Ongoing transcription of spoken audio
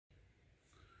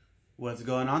What's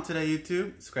going on today,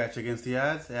 YouTube? Scratch Against the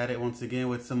Odds. At it once again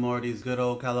with some more of these good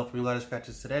old California lottery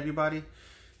scratches today, everybody.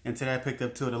 And today I picked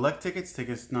up two of the luck tickets.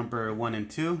 Tickets number 1 and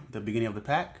 2, the beginning of the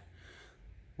pack.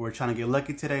 We're trying to get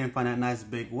lucky today and find that nice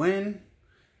big win.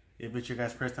 If it's your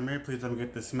guys' first time here, please don't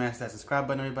forget to smash that subscribe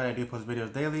button, everybody. I do post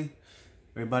videos daily.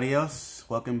 Everybody else,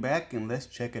 welcome back and let's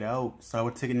check it out. Start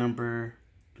with ticket number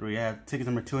 3. I have tickets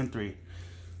number 2 and 3.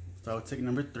 Start with ticket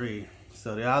number 3.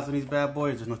 So the odds on these bad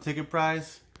boys, there's no ticket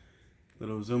prize.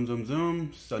 Little zoom, zoom,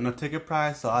 zoom. So no ticket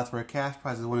prize. So odds for a cash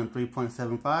prize is 1 in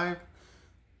 3.75.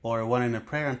 Or 1 in a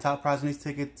prayer. And top prize on these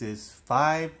tickets is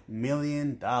 $5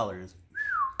 million.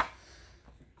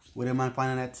 Wouldn't mind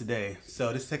finding that today.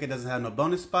 So this ticket doesn't have no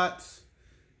bonus spots.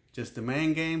 Just the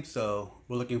main game. So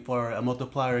we're looking for a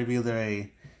multiplier of either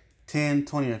a 10,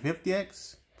 20, or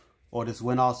 50x. Or this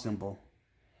win all symbol.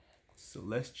 So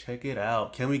let's check it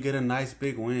out. Can we get a nice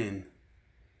big win?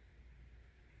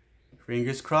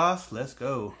 Fingers crossed, let's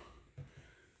go.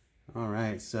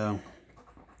 Alright, so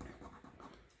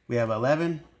we have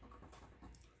 11,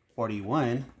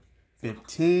 41,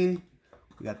 15,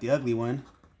 we got the ugly one,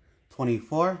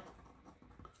 24,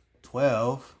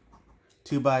 12,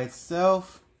 2 by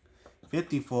itself,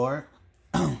 54,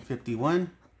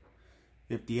 51,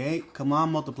 58, come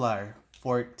on multiplier,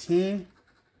 14,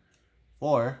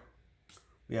 4,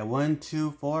 we have 1,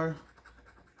 2, 4,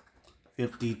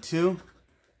 52,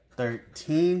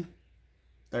 13,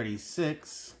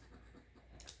 36,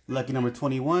 lucky number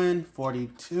 21,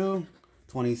 42,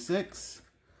 26,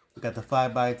 we got the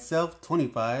 5 by itself,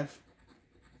 25,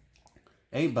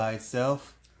 8 by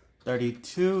itself,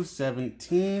 32,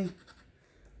 17,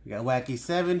 we got wacky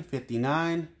 7,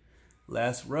 59,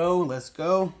 last row, let's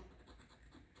go,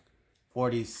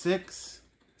 46,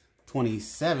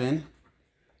 27,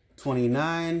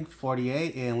 29,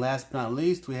 48, and last but not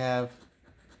least, we have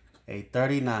a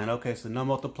 39. Okay, so no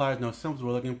multipliers, no symbols.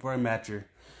 We're looking for a matcher.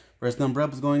 First number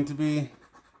up is going to be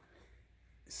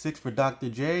 6 for Dr.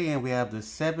 J, and we have the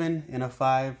 7 and a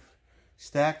 5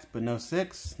 stacked, but no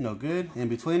 6, no good. In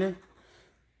betweener,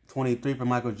 23 for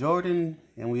Michael Jordan,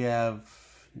 and we have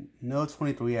no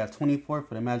 23. We have 24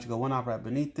 for the magical one-off right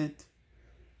beneath it.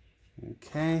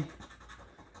 Okay.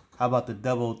 How about the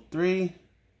double 3?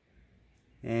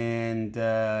 And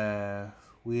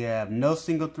we have no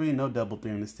single 3, no double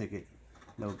 3 on this ticket.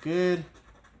 No good.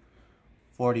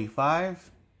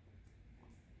 45.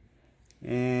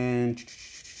 And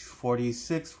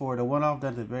 46 for the one-off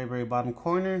down to the very, very bottom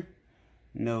corner.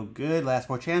 No good. Last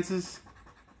 4 chances.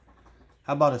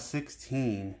 How about a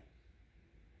 16?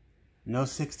 No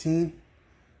 16.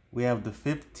 We have the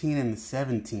 15 and the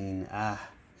 17.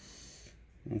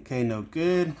 Okay, no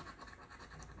good.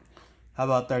 How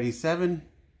about 37?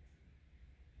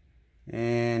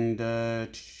 And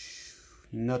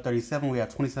no 37, we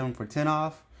have 27 for 10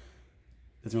 off.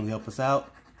 Doesn't really help us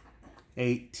out.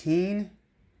 18.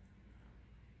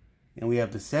 And we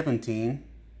have the 17.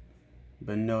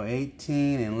 But no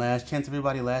 18. And last chance,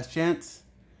 everybody, last chance.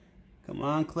 Come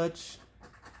on, clutch.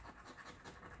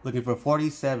 Looking for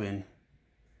 47.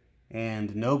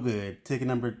 And no good. Ticket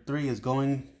number 3 is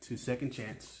going to second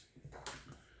chance.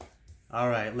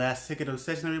 Alright, last ticket of the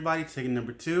session, everybody. Ticket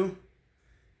number 2.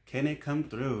 Can it come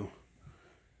through?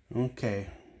 Okay.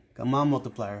 Come on,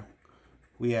 multiplier.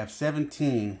 We have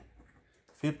 17,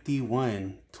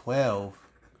 51, 12,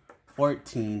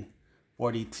 14,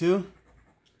 42,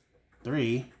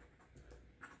 3.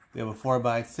 We have a 4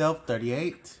 by itself,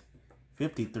 38,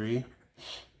 53,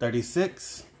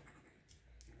 36,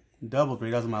 double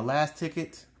 3. That was my last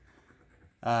ticket.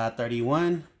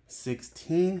 31,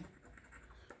 16,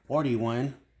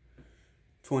 41,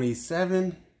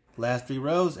 27, last 3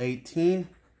 rows, 18,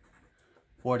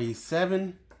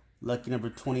 47, lucky number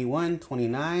 21,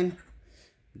 29,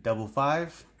 double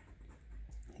 5,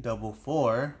 double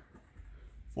 4,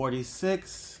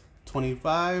 46,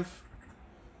 25,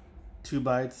 2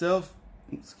 by itself,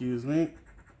 excuse me,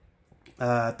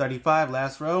 35,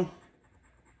 last row.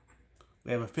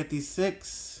 We have a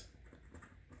 56,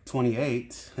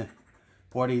 28,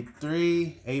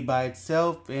 43, 8 by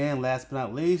itself, and last but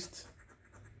not least,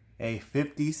 a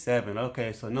 57.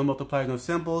 Okay, so no multipliers, no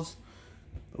symbols.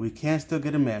 But we can still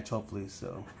get a match, hopefully.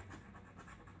 So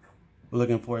we're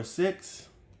looking for a 6.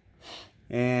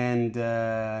 And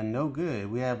no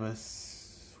good. We have an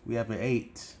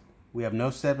 8. We have no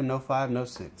 7, no 5, no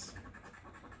 6.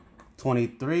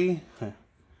 23.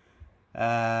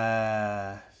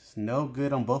 No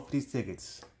good on both of these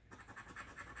tickets.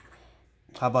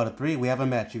 How about a 3? We have a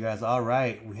match, you guys. All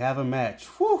right, we have a match.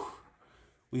 Whew.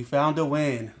 We found a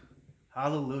win.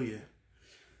 Hallelujah.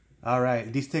 All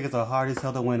right, these tickets are hard as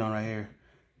hell to win on right here.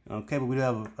 Okay, but we do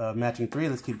have a matching 3.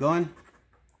 Let's keep going.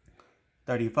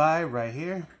 35 right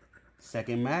here.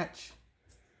 Second match.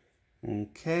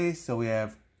 Okay, so we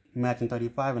have matching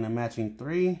 35 and a matching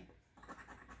 3.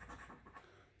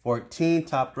 14,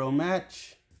 top row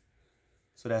match.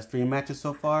 So that's 3 matches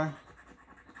so far.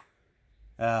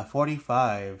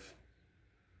 45.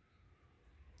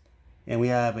 And we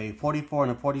have a 44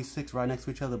 and a 46 right next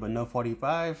to each other, but no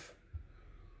 45.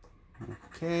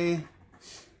 Okay.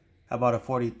 How about a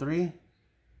 43?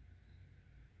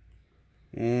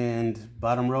 And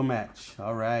bottom row match.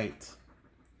 All right.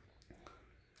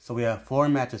 So we have 4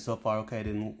 matches so far. Okay,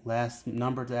 then last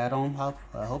number to add on,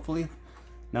 hopefully.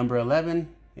 Number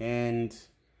 11. And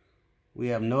we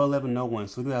have no 11, no 1.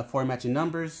 So we do have 4 matching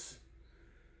numbers.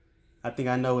 I think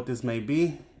I know what this may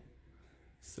be.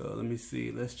 So let me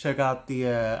see. Let's check out the,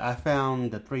 I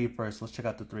found the 3 first. Let's check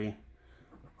out the 3.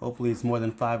 Hopefully it's more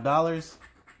than $5.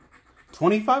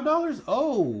 $25?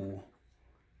 Oh,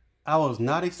 I was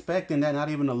not expecting that, not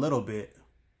even a little bit.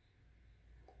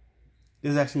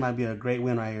 This actually might be a great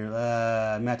win right here.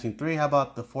 Matching 3. How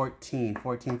about the 14?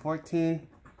 14, 14.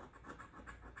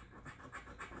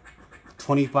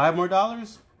 $25 more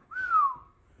dollars?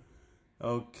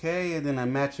 Okay, and then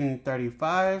I'm matching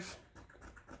 35.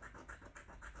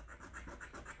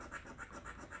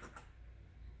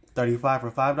 35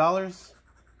 for $5.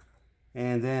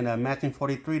 And then matching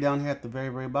 43 down here at the very,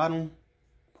 very bottom.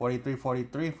 43,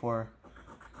 43 for...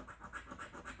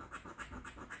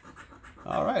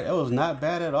 Alright, that was not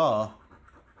bad at all.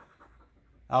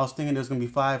 I was thinking there's going to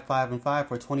be 5, 5, and 5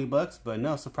 for 20 bucks, but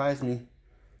no, surprised me.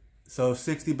 So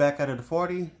 60 back out of the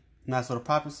 40. Not sort of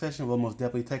profit session. We'll most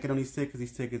definitely take it on these tickets.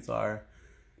 These tickets are,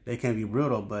 they can be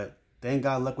brutal, but thank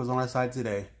God luck was on our side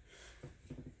today.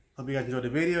 Hope you guys enjoyed the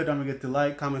video. Don't forget to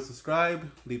like, comment, subscribe,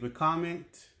 leave a comment.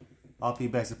 All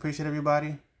feedback's appreciated, everybody.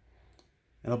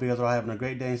 And hope you guys are all having a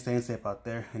great day and staying safe out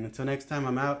there. And until next time,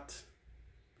 I'm out.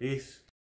 Peace.